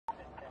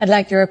I'd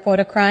like to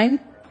report a crime.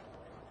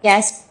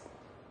 Yes?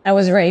 I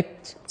was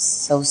raped.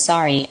 So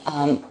sorry.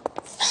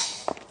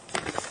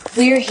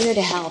 We're here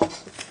to help.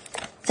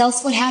 Tell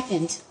us what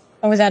happened.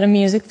 I was at a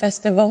music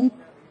festival.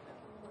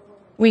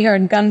 We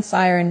heard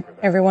gunfire and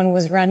everyone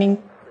was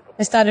running.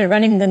 I started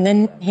running and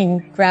then he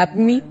grabbed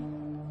me.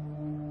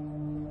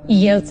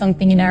 He yelled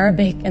something in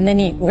Arabic and then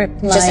he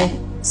ripped my...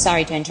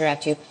 Sorry to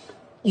interrupt you.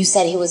 You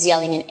said he was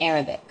yelling in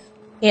Arabic.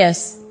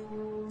 Yes.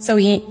 So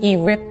he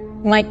ripped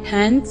my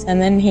pants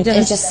and then he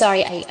just...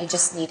 Sorry, I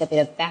just need a bit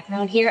of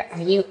background here.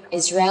 Are you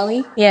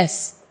Israeli?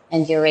 Yes.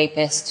 And your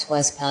rapist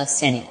was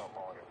Palestinian?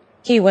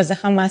 He was a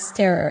Hamas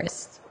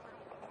terrorist.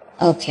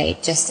 Okay,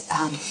 this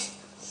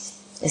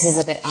is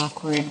a bit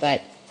awkward,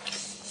 but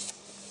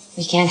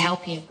we can't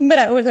help you. But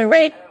I was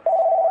raped.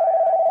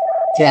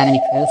 Do you have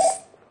any proof?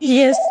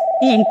 Yes,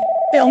 he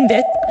filmed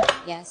it.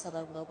 Yes,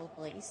 hello, local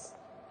police.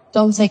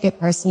 Don't take it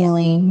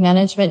personally.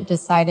 Management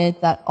decided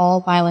that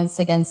all violence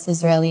against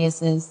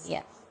Israelis is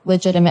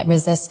legitimate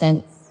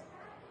resistance.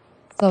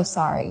 So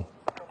sorry.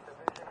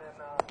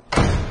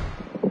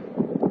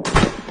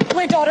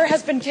 My daughter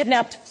has been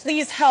kidnapped.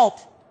 Please help.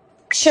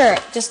 Sure,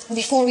 just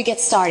before we get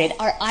started,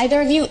 are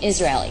either of you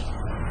Israeli?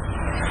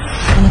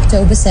 On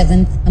October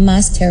 7th,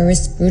 Hamas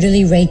terrorists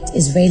brutally raped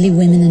Israeli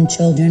women and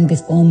children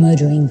before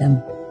murdering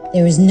them.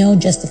 There is no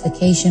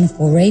justification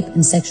for rape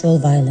and sexual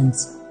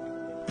violence.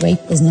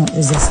 Rape is not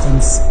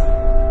resistance.